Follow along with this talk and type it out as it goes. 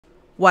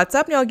What's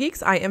up, Nail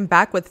Geeks? I am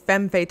back with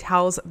Femme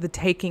Fatale's The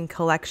Taking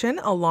collection,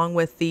 along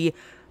with the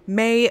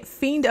May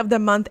Fiend of the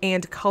Month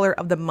and Color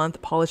of the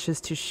Month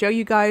polishes to show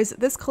you guys.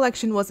 This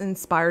collection was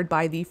inspired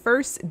by the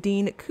first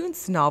Dean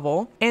Koontz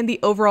novel and the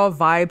overall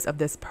vibes of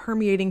this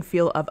permeating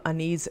feel of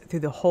unease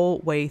through the whole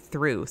way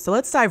through. So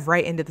let's dive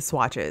right into the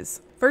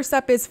swatches. First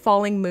up is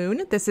Falling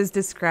Moon. This is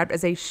described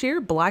as a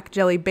sheer black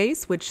jelly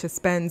base which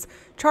suspends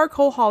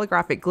charcoal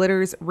holographic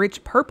glitters,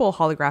 rich purple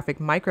holographic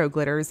micro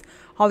glitters,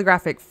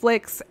 holographic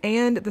flicks,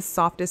 and the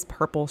softest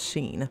purple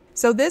sheen.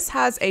 So this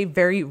has a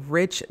very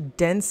rich,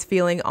 dense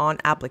feeling on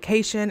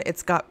application.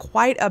 It's got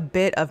quite a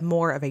bit of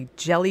more of a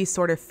jelly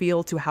sort of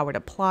feel to how it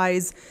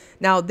applies.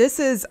 Now this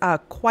is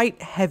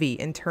quite heavy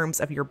in terms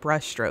of your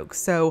brush strokes,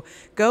 so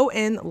go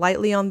in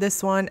lightly on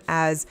this one,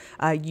 as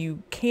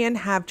you can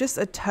have just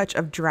a touch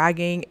of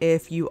dragging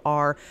if you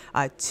are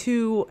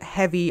too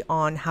heavy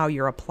on how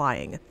you're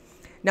applying.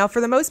 Now,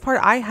 for the most part,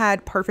 I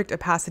had perfect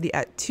opacity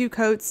at 2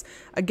 coats.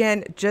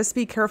 Again, just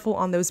be careful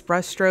on those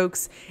brush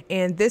strokes,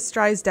 and this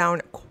dries down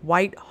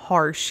quite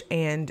harsh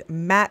and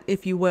matte,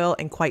 if you will,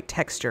 and quite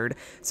textured.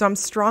 So I'm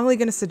strongly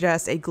going to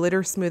suggest a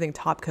glitter smoothing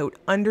top coat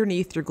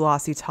underneath your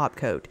glossy top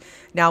coat.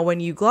 Now, when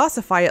you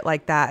glossify it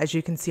like that, as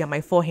you can see on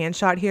my full hand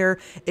shot here,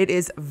 it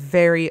is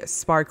very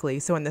sparkly.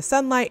 So in the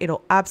sunlight,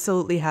 it'll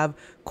absolutely have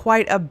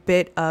quite a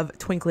bit of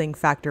twinkling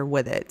factor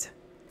with it.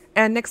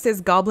 And next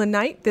is Goblin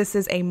Night. This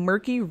is a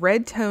murky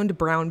red toned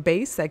brown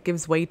base that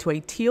gives way to a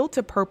teal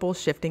to purple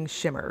shifting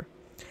shimmer.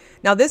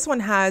 Now this one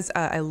has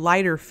a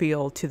lighter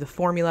feel to the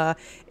formula.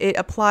 It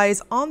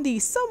applies on the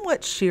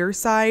somewhat sheer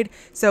side.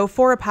 So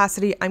for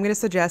opacity, I'm going to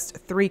suggest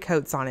 3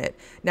 coats on it.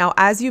 Now,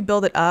 as you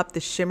build it up, the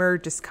shimmer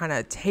just kind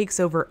of takes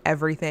over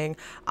everything.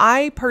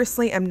 I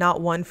personally am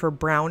not one for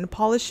brown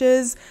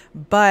polishes,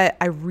 but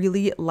I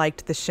really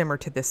liked the shimmer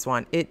to this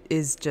one. It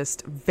is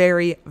just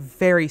very,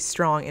 very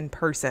strong in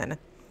person.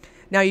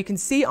 Now you can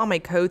see on my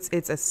coats,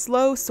 it's a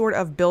slow sort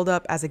of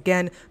buildup, as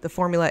again, the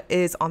formula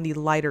is on the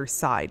lighter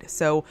side.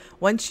 So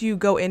once you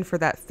go in for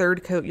that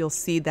 3rd coat, you'll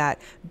see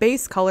that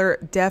base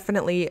color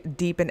definitely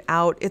deepen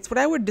out. It's what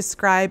I would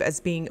describe as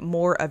being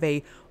more of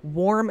a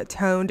warm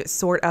toned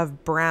sort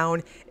of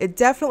brown. It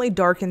definitely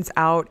darkens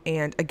out,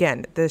 and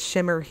again, the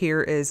shimmer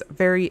here is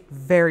very,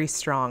 very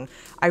strong.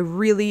 I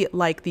really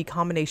like the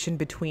combination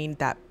between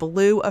that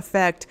blue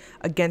effect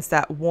against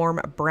that warm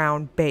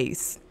brown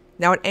base.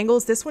 Now at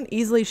angles, this one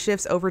easily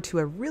shifts over to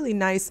a really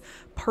nice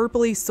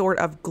purpley sort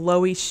of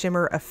glowy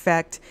shimmer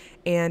effect,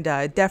 and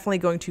definitely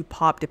going to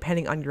pop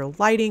depending on your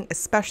lighting,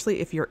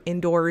 especially if you're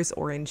indoors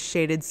or in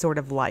shaded sort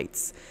of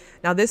lights.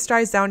 Now this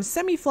dries down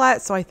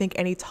semi-flat, so I think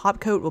any top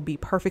coat will be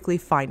perfectly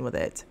fine with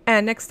it.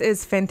 And next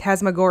is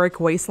Phantasmagoric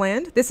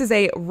Wasteland. This is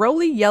a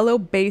rolly yellow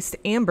based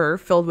amber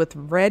filled with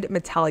red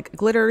metallic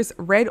glitters,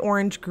 red,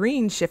 orange,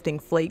 green shifting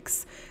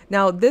flakes.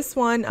 Now this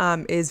one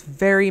is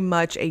very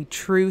much a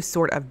true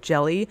sort of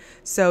jelly,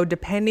 so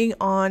depending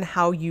on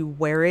how you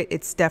wear it,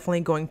 it's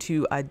definitely going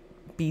to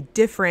be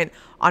different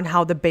on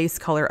how the base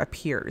color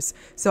appears.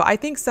 So I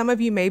think some of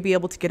you may be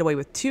able to get away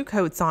with 2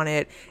 coats on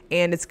it,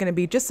 and it's going to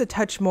be just a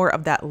touch more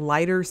of that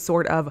lighter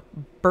sort of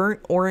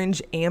burnt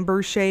orange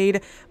amber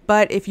shade.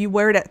 But if you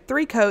wear it at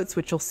 3 coats,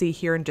 which you'll see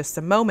here in just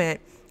a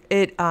moment,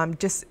 it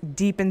just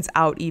deepens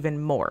out even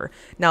more.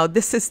 Now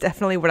this is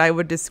definitely what I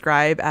would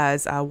describe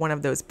as one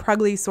of those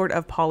pruggly sort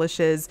of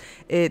polishes.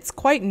 It's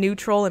quite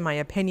neutral in my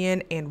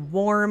opinion, and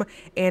warm,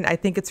 and I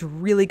think it's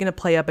really going to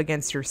play up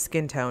against your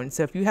skin tone.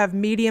 So if you have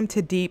medium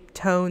to deep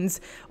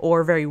tones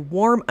or very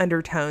warm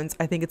undertones,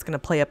 I think it's going to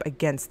play up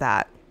against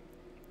that.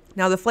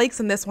 Now the flakes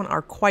in this one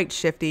are quite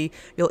shifty.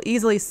 You'll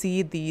easily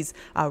see these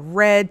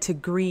red to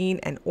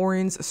green and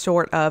orange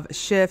sort of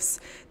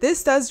shifts.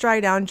 This does dry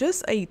down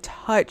just a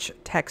touch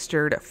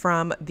textured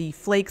from the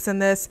flakes in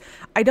this.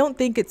 I don't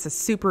think it's a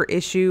super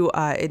issue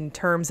in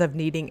terms of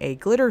needing a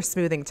glitter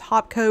smoothing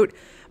top coat,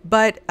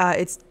 but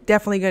it's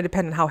definitely going to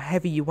depend on how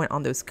heavy you went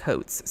on those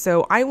coats.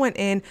 So I went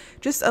in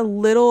just a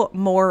little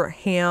more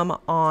ham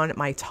on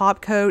my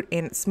top coat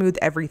and smoothed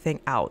everything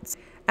out.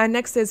 And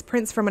next is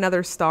Prince from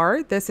Another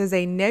Star. This is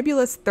a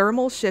nebulous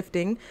thermal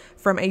shifting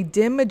from a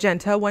dim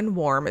magenta when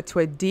warm to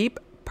a deep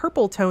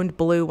purple toned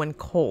blue when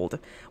cold.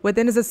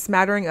 Within is a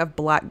smattering of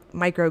black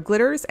micro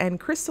glitters and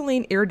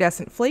crystalline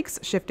iridescent flakes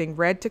shifting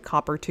red to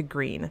copper to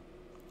green.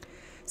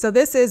 So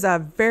this is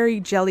a very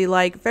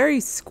jelly-like, very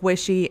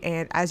squishy,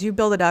 and as you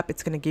build it up,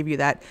 it's going to give you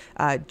that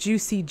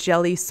juicy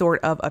jelly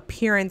sort of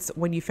appearance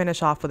when you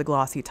finish off with a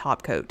glossy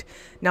top coat.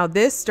 Now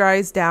this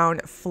dries down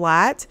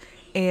flat,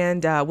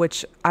 and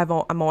which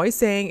I'm always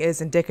saying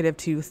is indicative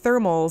to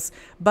thermals,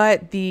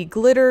 but the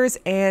glitters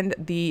and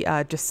the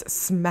just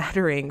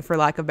smattering, for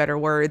lack of better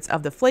words,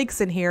 of the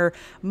flakes in here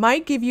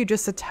might give you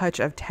just a touch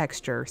of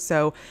texture.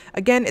 So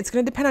again, it's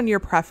going to depend on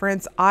your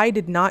preference. I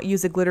did not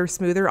use a glitter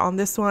smoother on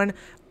this one.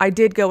 I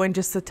did go in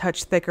just a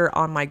touch thicker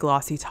on my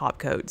glossy top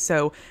coat.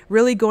 So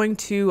really going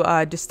to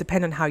just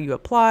depend on how you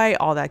apply,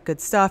 all that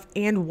good stuff,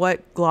 and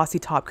what glossy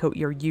top coat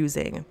you're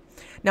using.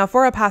 Now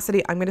for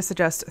opacity, I'm going to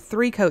suggest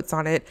 3 coats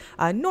on it,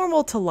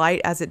 normal to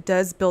light, as it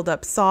does build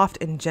up soft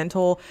and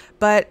gentle,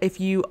 but if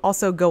you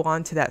also go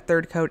on to that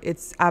 3rd coat,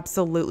 it's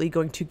absolutely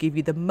going to give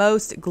you the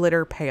most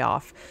glitter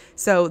payoff.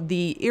 So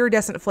the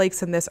iridescent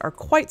flakes in this are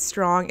quite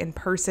strong in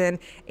person,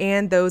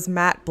 and those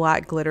matte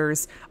black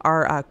glitters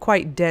are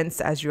quite dense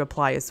as you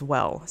apply as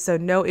well. So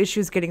no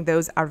issues getting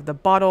those out of the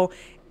bottle,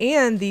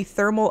 and the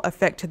thermal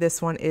effect to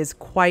this one is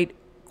quite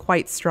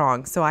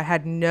strong, so I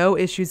had no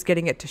issues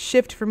getting it to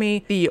shift for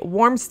me. The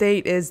warm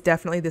state is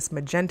definitely this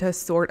magenta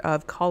sort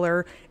of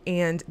color,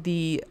 and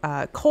the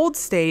cold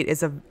state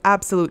is an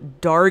absolute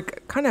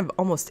dark, kind of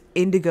almost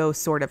indigo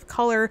sort of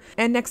color.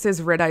 And next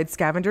is Red-Eyed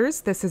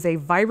Scavengers. This is a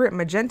vibrant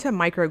magenta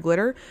micro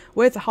glitter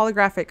with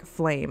holographic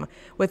flame.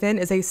 Within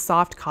is a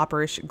soft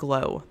copperish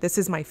glow. This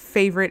is my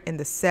favorite in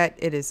the set.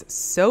 It is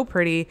so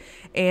pretty,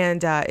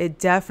 and it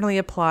definitely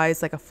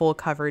applies like a full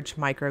coverage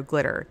micro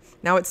glitter.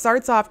 Now it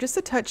starts off just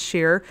a touch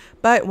sheer,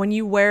 but when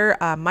you wear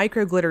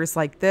micro glitters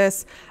like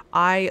this,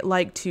 I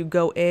like to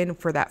go in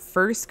for that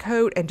first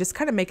coat and just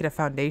kind of make it a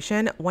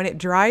foundation. When it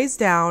dries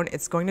down,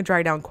 it's going to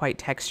dry down quite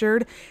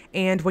textured.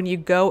 And when you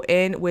go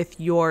in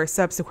with your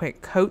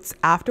subsequent coats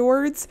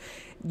afterwards,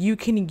 you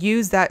can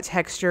use that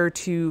texture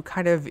to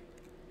kind of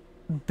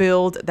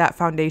build that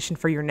foundation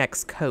for your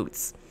next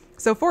coats.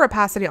 So for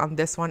opacity on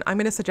this one, I'm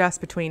going to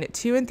suggest between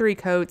 2 and 3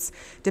 coats,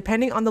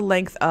 depending on the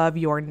length of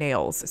your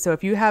nails. So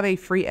if you have a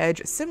free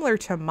edge similar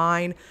to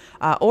mine,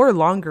 or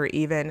longer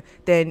even,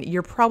 then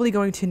you're probably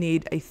going to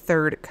need a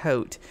 3rd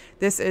coat.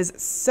 This is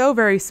so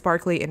very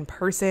sparkly in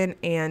person,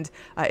 and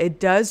it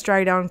does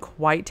dry down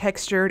quite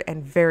textured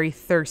and very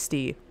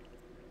thirsty.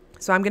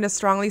 So I'm going to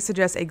strongly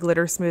suggest a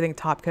glitter smoothing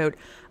top coat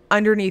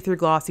underneath your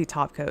glossy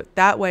top coat.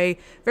 That way,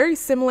 very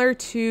similar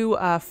to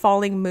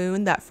Falling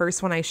Moon, that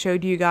first one I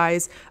showed you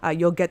guys,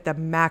 you'll get the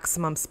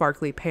maximum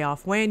sparkly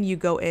payoff when you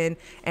go in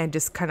and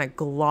just kind of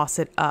gloss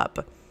it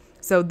up.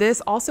 So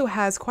this also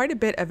has quite a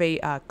bit of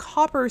a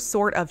copper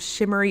sort of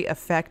shimmery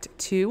effect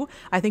too.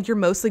 I think you're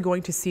mostly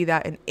going to see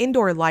that in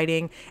indoor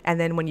lighting, and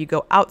then when you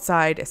go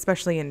outside,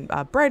 especially in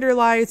brighter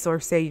lights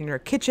or say in your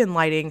kitchen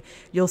lighting,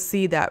 you'll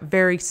see that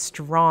very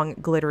strong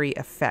glittery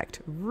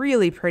effect.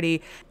 Really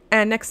pretty.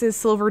 And next is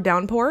Silver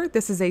Downpour.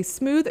 This is a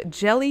smooth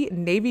jelly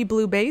navy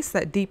blue base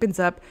that deepens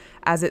up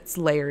as it's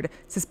layered.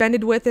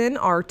 Suspended within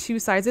are 2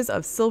 sizes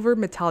of silver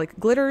metallic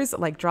glitters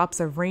like drops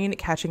of rain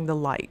catching the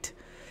light.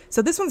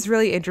 So this one's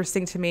really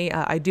interesting to me.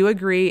 I do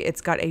agree it's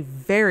got a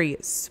very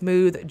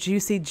smooth,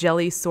 juicy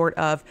jelly sort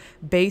of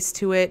base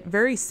to it,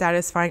 very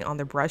satisfying on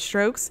the brush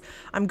strokes.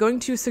 I'm going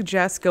to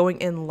suggest going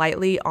in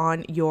lightly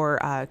on your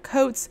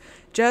coats,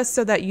 just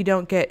so that you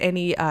don't get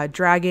any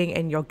dragging,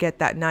 and you'll get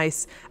that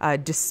nice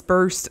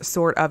dispersed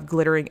sort of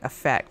glittering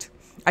effect.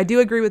 I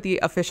do agree with the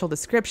official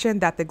description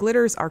that the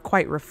glitters are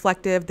quite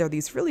reflective. They're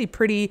these really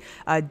pretty,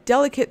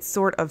 delicate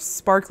sort of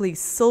sparkly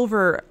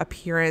silver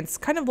appearance,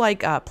 kind of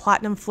like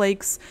platinum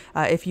flakes,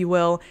 if you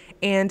will.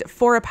 And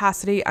for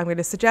opacity, I'm going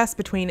to suggest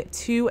between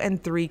 2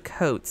 and 3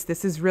 coats.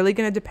 This is really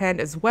going to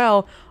depend as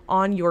well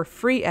on your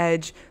free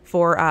edge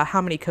for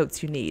how many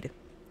coats you need.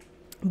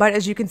 But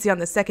as you can see on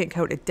the 2nd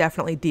coat, it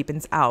definitely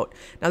deepens out.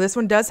 Now this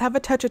one does have a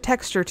touch of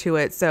texture to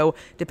it, so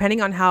depending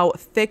on how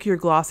thick your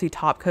glossy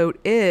top coat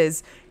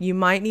is, you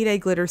might need a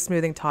glitter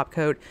smoothing top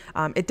coat.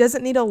 It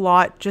doesn't need a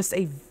lot, just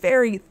a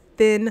very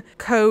thin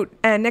coat.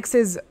 And next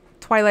is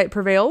Twilight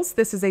Prevails.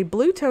 This is a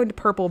blue toned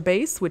purple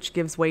base, which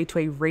gives way to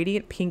a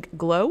radiant pink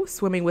glow.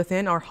 Swimming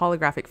within are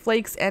holographic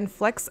flakes and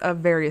flecks of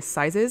various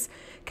sizes,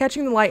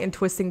 catching the light and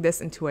twisting this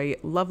into a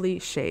lovely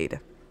shade.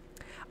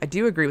 I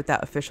do agree with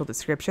that official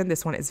description.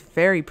 This one is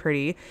very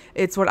pretty.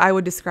 It's what I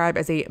would describe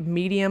as a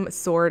medium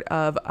sort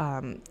of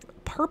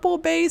purple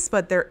base,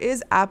 but there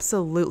is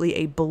absolutely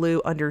a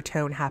blue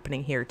undertone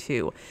happening here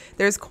too.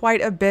 There's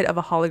quite a bit of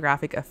a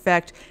holographic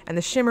effect, and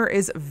the shimmer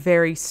is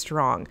very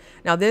strong.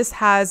 Now this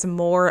has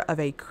more of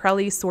a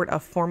crelly sort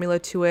of formula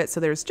to it, so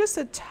there's just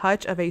a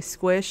touch of a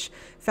squish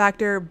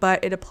factor,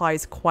 but it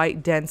applies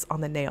quite dense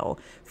on the nail.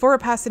 For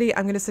opacity,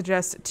 I'm going to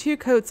suggest 2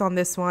 coats on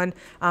this one.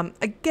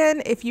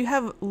 Again, if you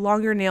have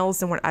longer nails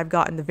than what I've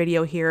got in the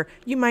video here,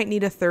 you might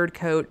need a 3rd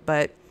coat,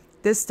 but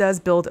this does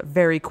build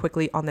very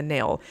quickly on the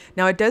nail.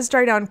 Now it does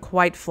dry down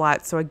quite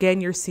flat, so again,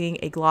 you're seeing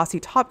a glossy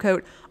top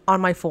coat on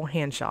my full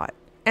hand shot.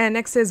 And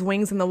next is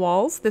Wings in the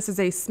Walls. This is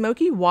a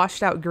smoky,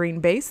 washed out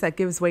green base that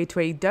gives way to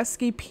a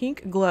dusky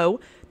pink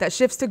glow that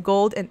shifts to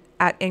gold and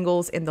at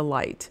angles in the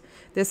light.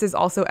 This is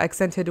also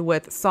accented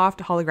with soft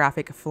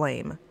holographic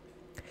flame.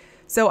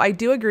 So I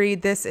do agree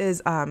this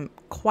is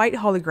quite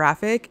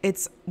holographic.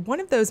 It's one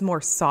of those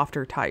more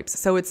softer types.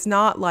 So it's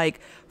not like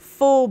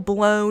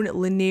full-blown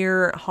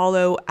linear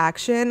hollow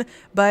action,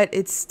 but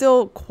it's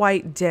still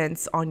quite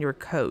dense on your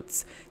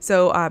coats.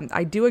 So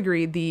I do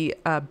agree the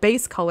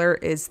base color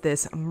is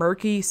this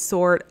murky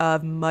sort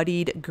of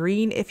muddied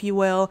green, if you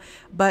will,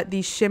 but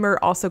the shimmer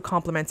also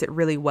complements it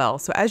really well.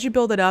 So as you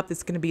build it up,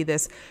 it's going to be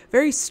this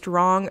very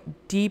strong,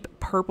 deep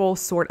purple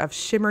sort of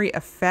shimmery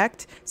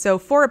effect. So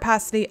for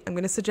opacity, I'm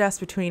going to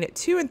suggest between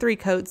 2 and 3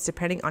 coats,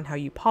 depending on how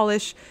you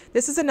polish.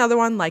 This is another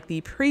one unlike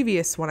the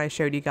previous one I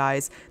showed you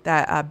guys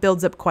that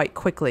builds up quite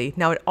quickly.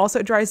 Now it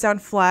also dries down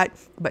flat,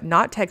 but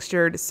not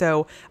textured,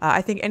 so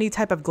I think any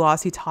type of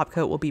glossy top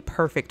coat will be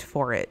perfect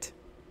for it.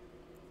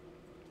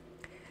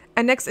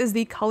 And next is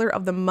the color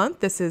of the month.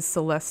 This is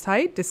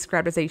Celestite,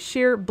 described as a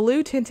sheer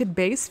blue tinted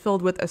base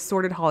filled with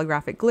assorted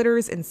holographic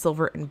glitters in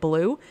silver and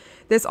blue.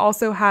 This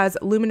also has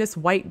luminous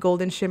white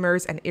golden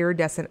shimmers and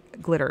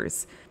iridescent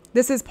glitters.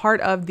 This is part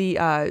of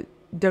the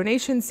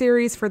donation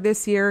series for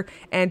this year,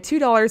 and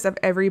 $2 of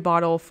every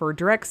bottle for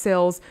direct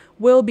sales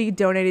will be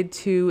donated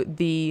to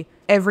the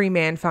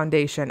EveryMan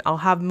Foundation. I'll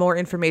have more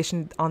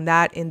information on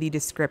that in the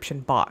description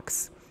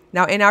box.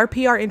 Now, in our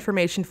PR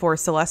information for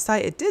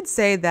Celestite, it did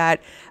say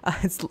that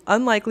it's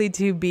unlikely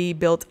to be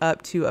built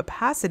up to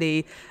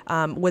opacity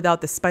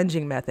without the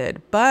sponging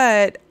method,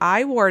 but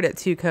I wore it at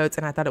 2 coats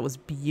and I thought it was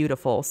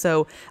beautiful.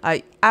 So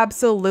I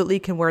absolutely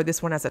can wear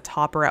this one as a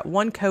topper at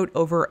 1 coat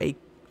over a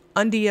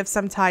undie of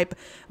some type,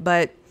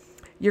 but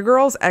your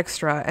girl's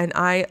extra, and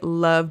I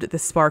loved the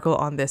sparkle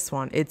on this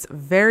one. It's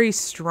very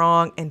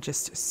strong and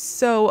just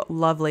so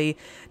lovely.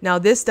 Now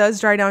this does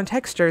dry down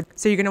texture,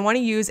 so you're going to want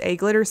to use a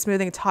glitter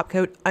smoothing top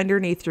coat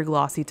underneath your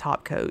glossy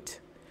top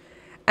coat.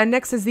 And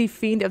next is the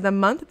Fiend of the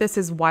Month. This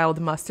is Wild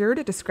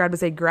Mustard, described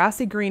as a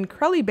grassy green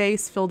crelly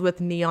base filled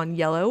with neon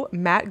yellow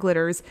matte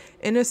glitters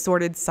in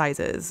assorted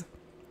sizes.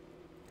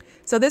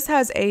 So this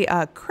has a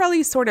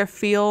crelly sort of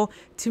feel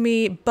to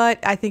me, but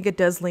I think it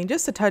does lean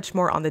just a touch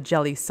more on the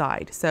jelly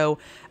side. So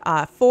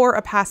for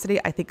opacity,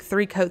 I think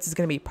 3 coats is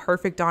going to be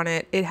perfect on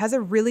it. It has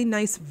a really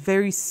nice,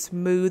 very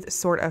smooth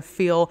sort of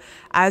feel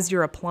as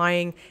you're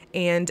applying.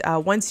 And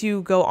once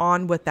you go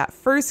on with that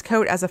first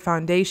coat as a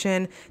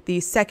foundation, the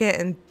second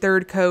and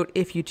third coat,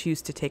 if you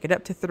choose to take it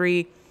up to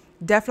 3,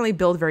 definitely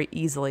build very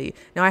easily.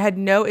 Now I had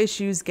no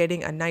issues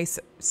getting a nice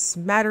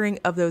smattering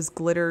of those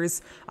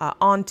glitters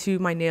onto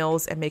my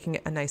nails and making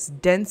it a nice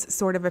dense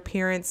sort of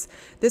appearance.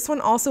 This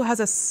one also has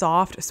a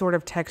soft sort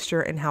of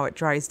texture in how it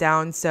dries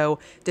down, so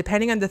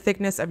depending on the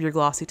thickness of your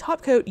glossy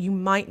top coat, you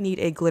might need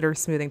a glitter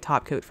smoothing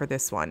top coat for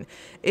this one.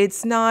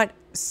 It's not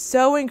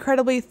so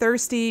incredibly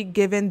thirsty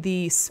given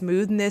the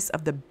smoothness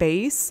of the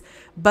base,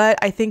 but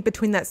I think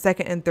between that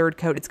second and third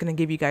coat, it's going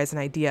to give you guys an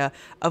idea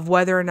of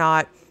whether or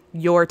not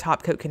your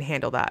top coat can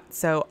handle that.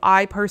 So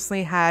I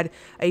personally had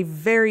a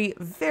very,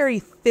 very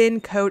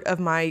thin coat of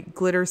my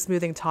glitter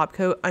smoothing top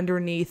coat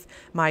underneath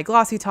my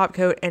glossy top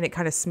coat, and it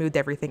kind of smoothed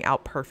everything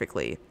out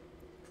perfectly.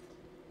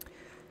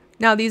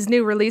 Now, these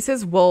new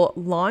releases will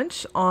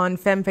launch on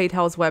Femme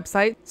Fatale's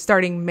website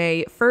starting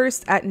May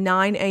 1st at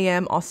 9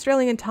 a.m.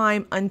 Australian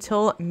time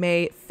until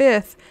May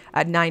 5th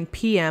at 9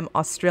 p.m.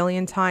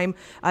 Australian time.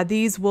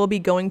 These will be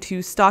going to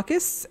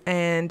stockists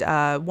and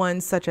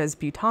ones such as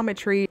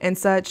Beautometry and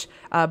such,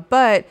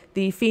 but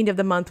the Fiend of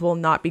the Month will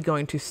not be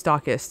going to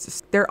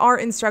stockists. There are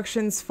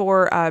instructions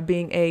for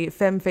being a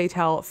Femme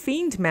Fatale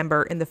Fiend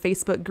member in the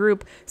Facebook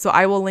group, so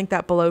I will link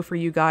that below for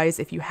you guys.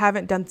 If you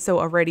haven't done so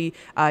already,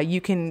 you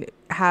can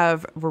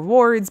have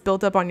rewards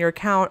built up on your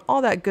account,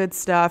 all that good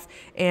stuff,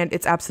 and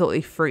it's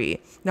absolutely free.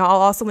 Now,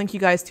 I'll also link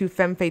you guys to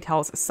Femme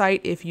Fatale's site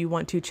if you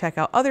want to check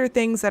out other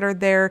things that are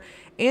there.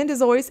 And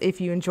as always, if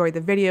you enjoyed the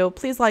video,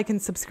 please like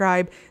and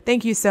subscribe.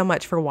 Thank you so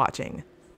much for watching.